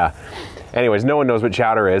 Yeah, yeah. Anyways, no one knows what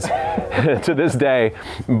chowder is to this day.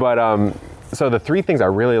 But so the 3 things I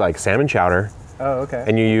really like: salmon chowder. Oh, okay.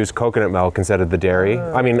 And you use coconut milk instead of the dairy.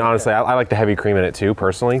 I mean, honestly, I like the heavy cream in it too,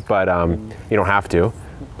 personally, but you don't have to.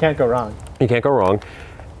 Can't go wrong. You can't go wrong.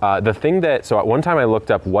 The thing so at one time I looked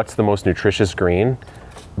up what's the most nutritious green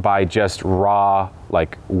by just raw,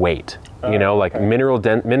 like, weight. You know, like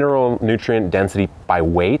mineral nutrient density by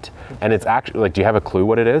weight. And it's actually, like, do you have a clue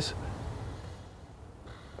what it is?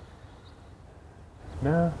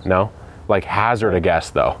 No. No? Like hazard a guess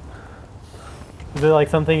though. Is it like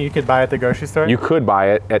something you could buy at the grocery store? You could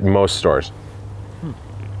buy it at most stores. I'm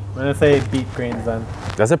gonna say beet greens then.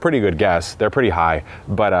 That's a pretty good guess. They're pretty high,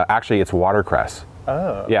 but actually it's watercress.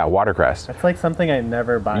 Oh. Yeah, watercress. That's like something I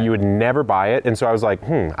never buy. You would never buy it, and so I was like,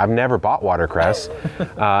 I've never bought watercress. And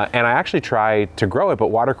I actually tried to grow it, but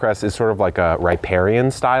watercress is sort of like a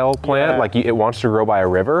riparian style plant. Yeah. Like it wants to grow by a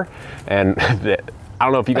river, and I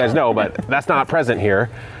don't know if you guys know, but that's not present here.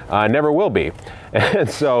 Never will be. And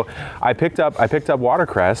so I picked up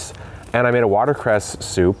watercress, and I made a watercress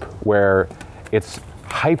soup where it's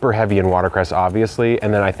hyper heavy in watercress, obviously,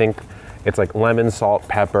 and then I think it's like lemon, salt,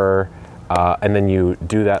 pepper, and then you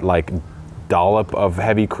do that like dollop of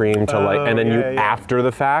heavy cream to and then after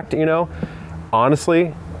the fact, you know,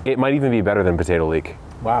 honestly, it might even be better than potato leek.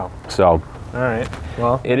 Wow. So. All right.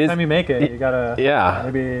 Well, next time you make it, you gotta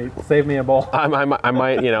maybe save me a bowl. I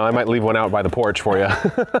might leave one out by the porch for you.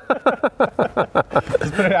 Just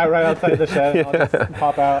put it out right outside the shed. And I'll just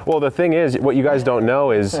pop out. Well, the thing is, what you guys don't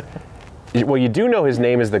know is, well, you do know his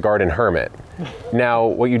name is the Garden Hermit. Now,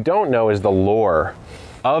 what you don't know is the lore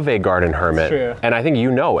of a garden hermit. True. And I think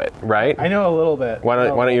you know it, right? I know a little bit. Why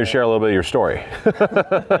don't you share a little bit of your story?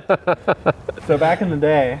 So back in the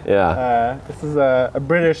day, Yeah. This is a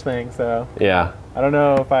British thing, so Yeah. I don't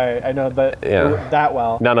know if I know that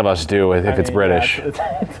well. None of us do if it's British.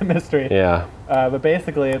 Yeah, it's a mystery. Yeah. But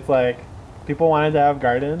basically, it's like people wanted to have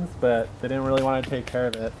gardens, but they didn't really want to take care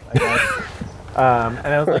of it, I guess. And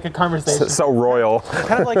it was like a conversation. So royal.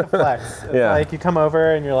 Kind of like a flex. It's like you come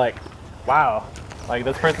over and you're like, wow, like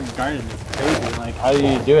this person's garden is crazy. Like, how do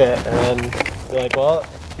you do it? And then you're like, well,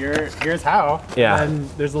 here's how. Yeah. And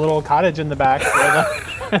there's a little cottage in the back.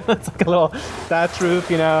 It's like a little thatch roof,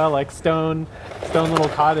 you know, like stone little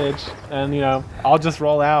cottage. And, you know, I'll just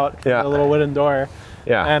roll out a little wooden door.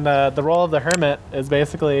 Yeah. And the role of the hermit is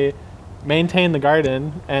basically maintain the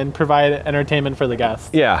garden and provide entertainment for the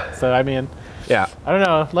guests. Yeah. So, I mean, Yeah. I don't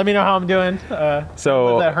know. Let me know how I'm doing.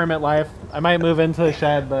 So live that hermit life. I might move into the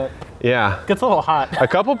shed, but yeah, it gets a little hot. a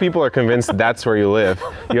couple people are convinced that's where you live.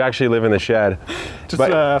 You actually live in the shed. Just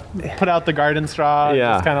put out the garden straw. And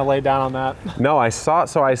just kind of lay down on that. No, I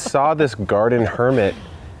saw this garden hermit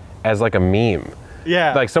as like a meme.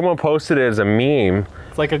 Yeah. Like someone posted it as a meme.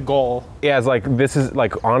 It's like a goal. Yeah, it's like, this is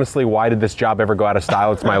like, honestly, why did this job ever go out of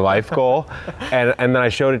style? It's my life goal. And then I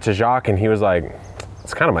showed it to Jacques, and he was like,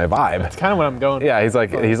 it's kind of my vibe. It's kind of what I'm going. Yeah, he's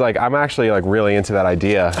like, I'm actually like really into that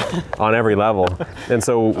idea on every level. And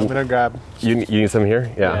so I'm gonna grab. You need some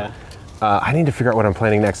here? Yeah. I need to figure out what I'm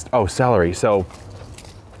planning next. Oh, celery. So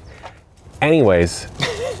anyways,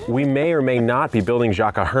 we may or may not be building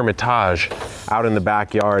Jacques a hermitage out in the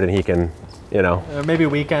backyard, and he can, you know, maybe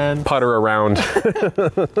weekend. Putter around.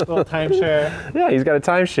 Little timeshare. Yeah, he's got a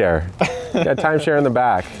timeshare. He's got a timeshare in the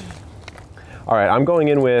back. All right, I'm going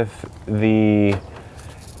in with the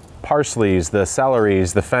parsleys, the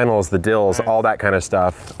celeries, the fennels, the dills, all that kind of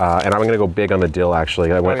stuff. And I'm gonna go big on the dill,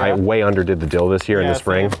 actually. I way underdid the dill this year in the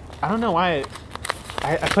spring. Same. I don't know why.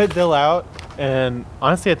 I put dill out, and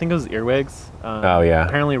honestly, I think it was earwigs. Oh yeah.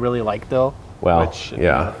 Apparently really like dill. Well, which,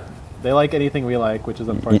 yeah. They like anything we like, which is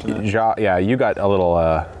unfortunate. Yeah, you got a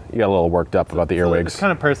little worked up about the earwigs. It's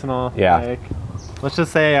kind of personal. Yeah. Like, let's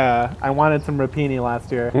just say I wanted some rapini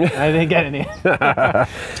last year, and I didn't get any.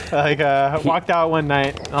 I walked out one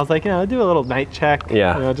night, and I was like, I'll do a little night check.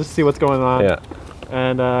 Yeah. You know, just see what's going on. Yeah.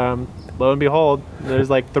 And lo and behold, there's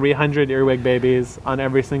like 300 earwig babies on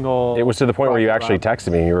every single. It was to the point where you actually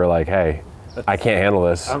texted me, and you were like, hey, I can't handle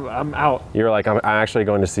this. I'm out. You were like, I'm actually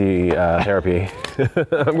going to see therapy.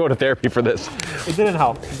 I'm going to therapy for this. It didn't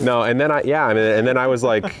help. No, and then I was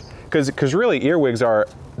like, because really earwigs are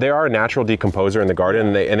a natural decomposer in the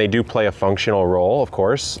garden, and they do play a functional role, of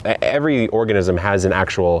course. Every organism has an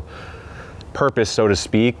actual purpose, so to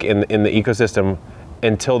speak, in the ecosystem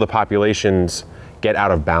until the populations get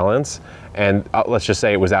out of balance. And let's just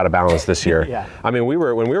say it was out of balance this year. Yeah. I mean,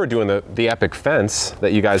 when we were doing the epic fence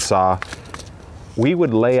that you guys saw, we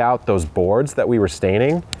would lay out those boards that we were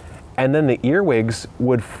staining, and then the earwigs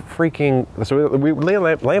would freaking, so we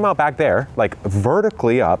lay them out back there, like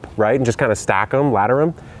vertically up, right? And just kind of stack them, ladder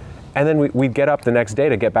them. And then we'd get up the next day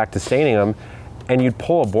to get back to staining them, and you'd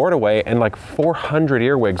pull a board away, and like 400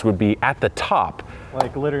 earwigs would be at the top.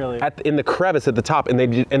 Like literally. In the crevice at the top, and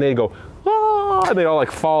they'd go, ah, and they'd all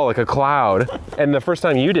like fall like a cloud. And the first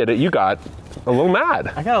time you did it, you got a little mad.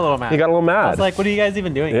 I got a little mad. You got a little mad. I was like, what are you guys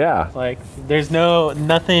even doing? Yeah. Like, there's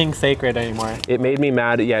nothing sacred anymore. It made me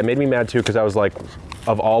mad. Yeah, it made me mad too, because I was like,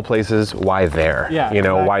 of all places, why there? Yeah. You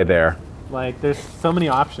know, exactly. why there? Like, there's so many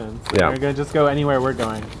options. Yeah. They're going to just go anywhere we're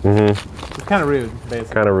going. It's kind of rude,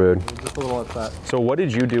 basically. Kind of rude. Just a little upset. So what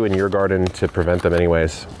did you do in your garden to prevent them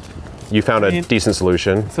anyways? You found a decent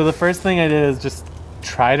solution. So the first thing I did is just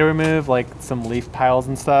try to remove like some leaf piles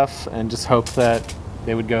and stuff and just hope that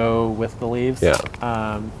they would go with the leaves.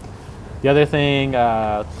 Yeah. The other thing,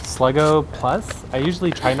 Sluggo Plus. I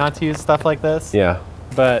usually try not to use stuff like this. Yeah.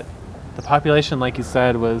 But the population, like you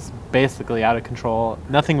said, was basically out of control.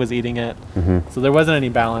 Nothing was eating it. So there wasn't any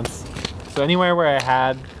balance. So anywhere where I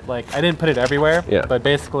had, like, I didn't put it everywhere, but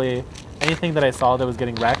basically anything that I saw that was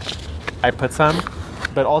getting wrecked, I put some.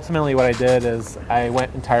 But ultimately what I did is I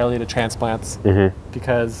went entirely to transplants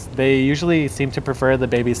because they usually seem to prefer the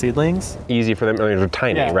baby seedlings. Easy for them, I mean, they're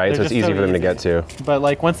tiny, right? So it's easy for them to get to. But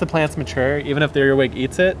like once the plants mature, even if the earwig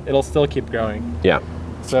eats it, it'll still keep growing. Yeah.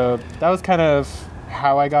 So that was kind of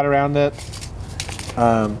how I got around it.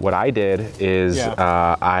 What I did is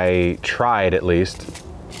I tried at least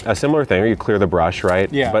a similar thing where you clear the brush,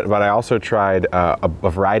 right? Yeah. But I also tried a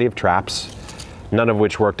variety of traps, none of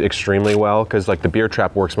which worked extremely well because like the beer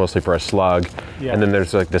trap works mostly for a slug. Yeah. And then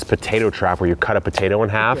there's like this potato trap where you cut a potato in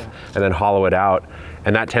half and then hollow it out.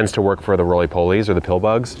 And that tends to work for the roly-polies or the pill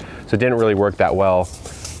bugs. So it didn't really work that well.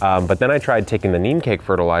 But then I tried taking the neem cake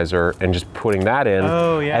fertilizer and just putting that in.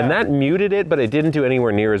 Oh, yeah. And that muted it, but it didn't do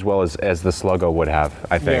anywhere near as well as the Sluggo would have,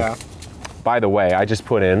 I think. Yeah. By the way, I just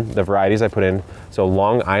put in the varieties I put in. So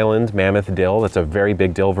Long Island Mammoth Dill, that's a very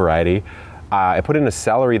big dill variety. I put in a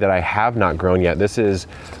celery that I have not grown yet. This is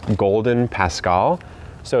Golden Pascal.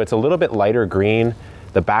 So it's a little bit lighter green.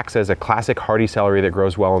 The back says a classic hardy celery that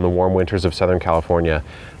grows well in the warm winters of Southern California.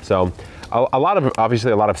 So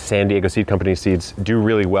obviously a lot of San Diego Seed Company seeds do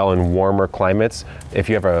really well in warmer climates. If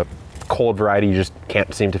you have a cold variety, you just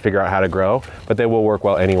can't seem to figure out how to grow, but they will work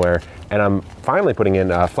well anywhere. And I'm finally putting in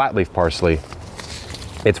flat leaf parsley.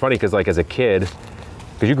 It's funny because like as a kid,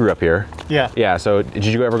 because you grew up here. Yeah. Yeah, so did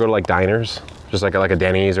you ever go to like diners? Just like a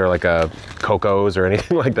Denny's or like a Coco's or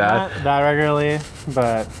anything like that? Not that regularly,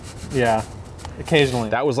 but yeah, occasionally.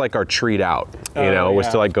 That was like our treat out, you know, was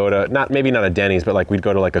to like go to, maybe not a Denny's, but like we'd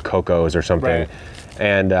go to like a Coco's or something. Right.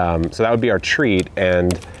 And so that would be our treat.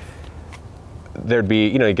 And there'd be,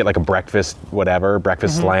 you know, you get like a breakfast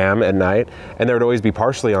slam at night. And there would always be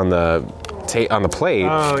parsley on the plate.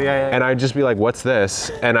 Oh, yeah. And I'd just be like, what's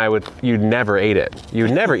this? And you'd never ate it.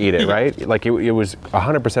 You'd never eat it, right? Like it was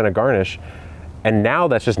 100% a garnish. And now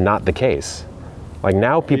that's just not the case. Like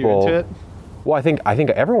now people. Are you into it? Well, I think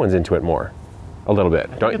everyone's into it more, a little bit.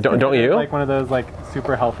 Don't you? Like one of those like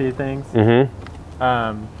super healthy things.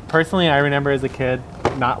 Personally, I remember as a kid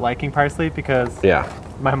not liking parsley because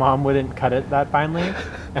my mom wouldn't cut it that finely,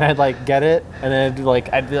 and I'd like get it, and then I'd be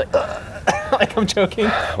like, like I'm choking.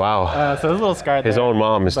 Wow. So it was a little scarred. His own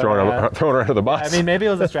mom is throwing her under the bus. I mean, maybe it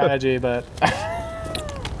was a strategy, but.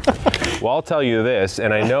 Well, I'll tell you this,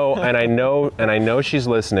 and I know she's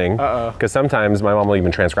listening, because sometimes my mom will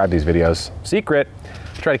even transcribe these videos. Secret,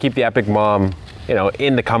 try to keep the epic mom, you know,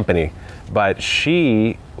 in the company. But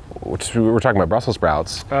we were talking about Brussels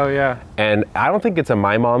sprouts. Oh yeah. And I don't think it's a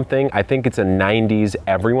my mom thing. I think it's a 90s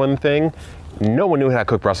everyone thing. No one knew how to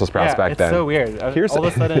cook Brussels sprouts back then. It's so weird. All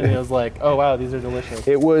of a sudden it was like, oh wow, these are delicious.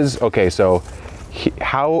 It was, okay, so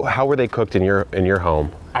how were they cooked in your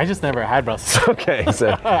home? I just never had Brussels sprouts. Okay,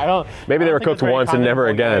 so maybe they were cooked once and never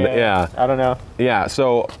again. Yeah. I don't know. Yeah,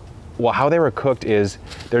 so, well, how they were cooked is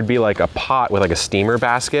there'd be like a pot with like a steamer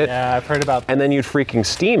basket. Yeah, I've heard about that. And then you'd freaking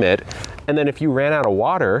steam it. And then if you ran out of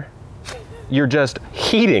water, you're just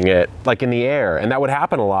heating it like in the air. And that would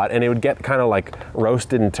happen a lot. And it would get kind of like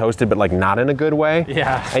roasted and toasted, but like not in a good way.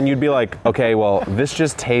 Yeah. And you'd be like, okay, well, this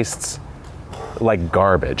just tastes like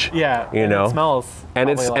garbage. Yeah. You know? It smells. And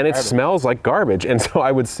it smells like garbage. And so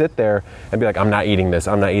I would sit there and be like, I'm not eating this.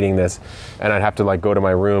 And I'd have to like go to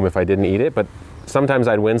my room if I didn't eat it. But sometimes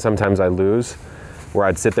I'd win, sometimes I'd lose, where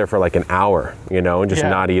I'd sit there for like an hour, you know, and just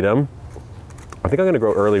not eat them. I think I'm gonna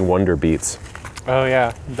grow early Wonder Beets. Oh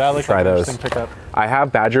yeah, that looks like an interesting pickup. I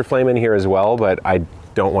have Badger Flame in here as well, but I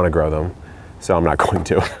don't want to grow them, so I'm not going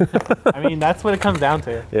to. I mean, that's what it comes down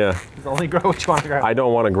to. Yeah. Just only grow what you want to grow. I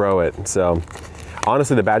don't want to grow it, so.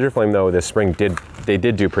 Honestly, the Badger Flame though, this spring did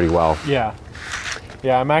do pretty well. Yeah.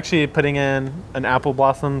 Yeah, I'm actually putting in an Apple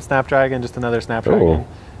Blossom Snapdragon, just another Snapdragon. Ooh.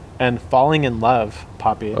 And Falling in Love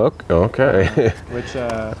Poppy. Okay. Which,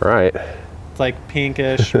 right. It's like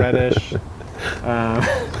pinkish, reddish.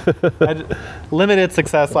 Had limited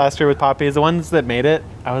success last year with poppies. The ones that made it,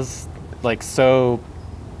 I was like so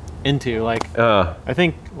into. Like, I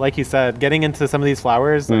think, like you said, getting into some of these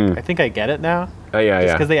flowers, like, I think I get it now. Yeah.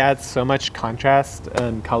 Just because they add so much contrast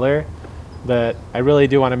and color. that I really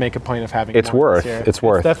do want to make a point of having. It's worth. It's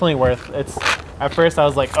worth. It's definitely worth. It's at first I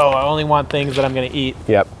was like, oh, I only want things that I'm gonna eat.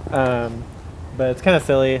 Yep. But it's kind of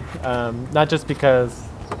silly, not just because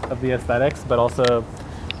of the aesthetics, but also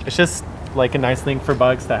it's just like a nice thing for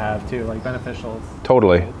bugs to have too, like beneficials.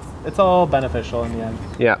 Totally. It's all beneficial in the end.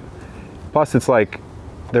 Yeah. Plus, it's like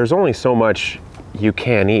there's only so much you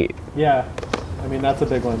can eat. Yeah. I mean, that's a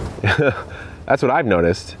big one. That's what I've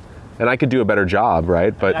noticed. And I could do a better job,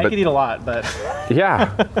 right? But I could eat a lot, but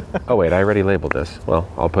yeah. Oh wait, I already labeled this. Well,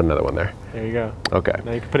 I'll put another one there. There you go. Okay.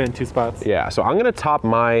 Now you can put it in 2 spots. Yeah, so I'm gonna top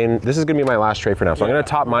mine. This is gonna be my last tray for now. So I'm gonna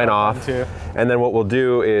top mine off. And then what we'll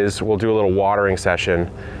do is we'll do a little watering session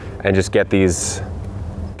and just get these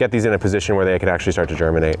in a position where they can actually start to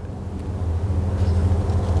germinate.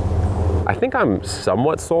 I think I'm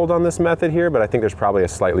somewhat sold on this method here, but I think there's probably a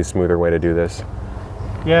slightly smoother way to do this.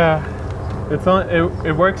 Yeah.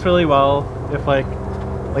 It works really well if like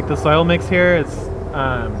the soil mix here is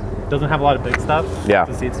doesn't have a lot of big stuff. Yeah.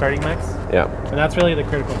 The seed starting mix. Yeah. And that's really the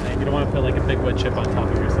critical thing. You don't want to put like a big wood chip on top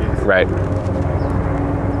of your seeds. Right.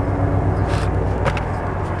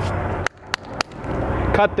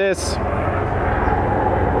 Cut this.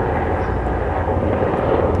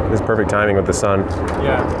 This is perfect timing with the sun.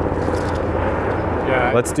 Yeah.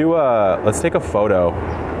 Yeah. Let's take a photo.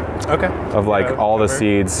 Okay. Of like all the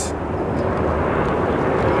seeds.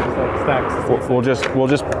 We'll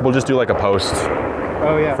just do like a post.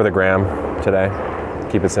 Oh yeah. For the gram today.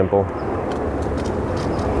 Keep it simple.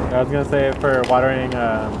 I was gonna say for watering,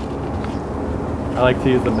 I like to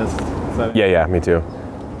use the mist setting. Yeah, me too.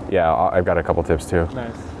 Yeah, I've got a couple tips too.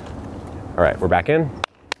 Nice. All right, we're back in.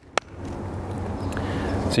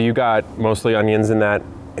 So you got mostly onions in that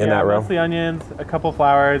row? Mostly onions, a couple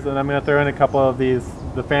flowers, and I'm gonna throw in a couple of the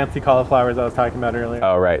fancy cauliflowers I was talking about earlier.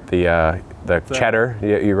 Oh right, the cheddar.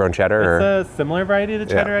 You're growing cheddar? It's a similar variety to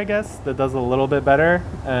cheddar, I guess, that does a little bit better.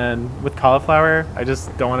 And with cauliflower, I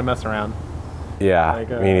just don't want to mess around. Yeah, like,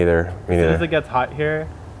 me neither. As soon as it gets hot here,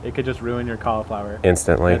 it could just ruin your cauliflower.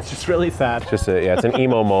 Instantly. And it's just really sad. Just it's an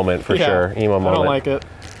emo moment for sure. Emo moment. I don't like it.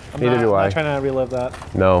 Neither do I. I'm not trying to relive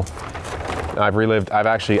that. No. I have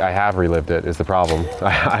relived it is the problem. I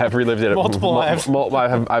have relived it multiple lives.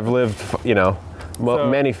 I've lived,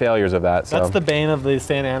 many failures of that. So. That's the bane of the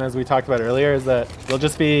Santa Anas we talked about earlier, is that you'll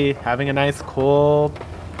just be having a nice cool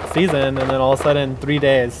season and then all of a sudden 3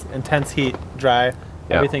 days, intense heat, dry,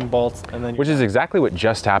 everything bolts, and then which is exactly what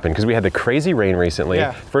just happened, because we had the crazy rain recently.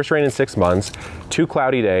 Yeah. First rain in 6 months, 2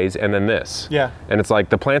 cloudy days, and then this. Yeah. And it's like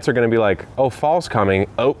the plants are going to be like, oh, fall's coming.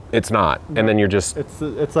 Oh, it's not. And then you're just.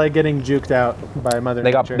 It's like getting juked out by Mother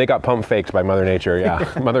Nature. They got pump faked by Mother Nature.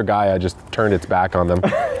 Yeah. Mother Gaia just turned its back on them.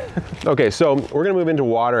 Okay, so we're going to move into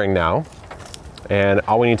watering now, and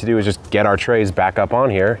all we need to do is just get our trays back up on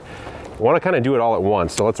here. We want to kind of do it all at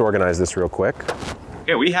once, so let's organize this real quick.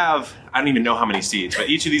 Okay, we have, I don't even know how many seeds, but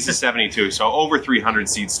each of these is 72, so over 300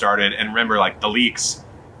 seeds started. And remember, like the leeks,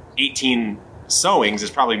 18 sowings is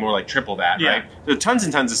probably more like triple that, right? So tons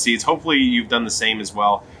and tons of seeds. Hopefully you've done the same as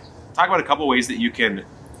well. Talk about a couple ways that you can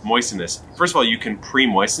moisten this. First of all, you can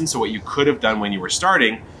pre-moisten. So what you could have done when you were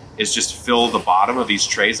starting is just fill the bottom of these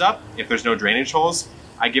trays up. If there's no drainage holes,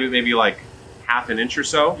 I give it maybe like ½ an inch or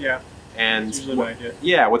so. Yeah. And that's usually my idea.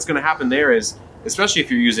 Yeah, what's gonna happen there is, especially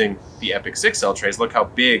if you're using the Epic 6L trays, look how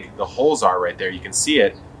big the holes are right there. You can see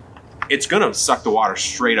it. It's gonna suck the water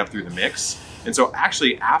straight up through the mix. And so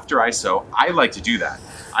actually after I sow, I like to do that.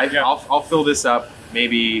 I'll fill this up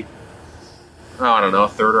maybe, I don't know,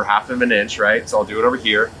 1/3 or ½ of an inch, right? So I'll do it over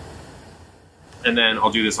here. And then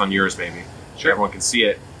I'll do this on yours maybe. So everyone can see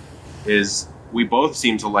it. Is we both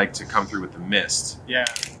seem to like to come through with the mist. Yeah.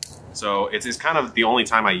 So it's kind of the only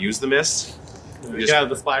time I use the mist. You get out of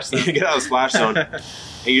the splash zone. You get out of the splash zone, and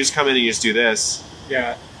you just come in and you just do this.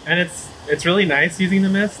 Yeah, and it's really nice using the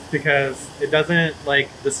mist because it doesn't like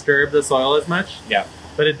disturb the soil as much. Yeah.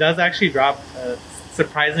 But it does actually drop a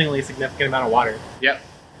surprisingly significant amount of water. Yep.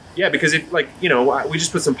 Yeah, because if we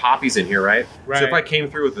just put some poppies in here, right? Right. So if I came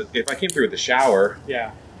through with the shower,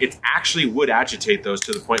 it actually would agitate those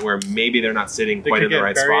to the point where maybe they're not sitting quite in the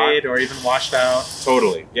right spot, or even washed out.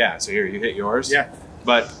 Totally. Yeah. So here, you hit yours. Yeah.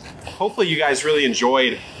 But hopefully you guys really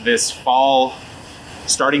enjoyed this fall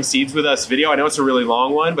starting seeds with us video. I know it's a really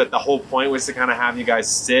long one, but the whole point was to kind of have you guys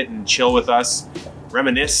sit and chill with us,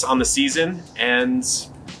 reminisce on the season, and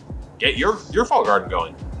get your fall garden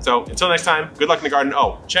going. So until next time, good luck in the garden.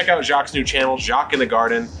 Oh, check out Jacques' new channel, Jacques in the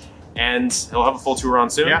Garden, and he'll have a full tour on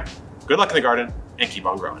soon. Yeah. Good luck in the garden, and keep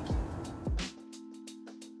on growing.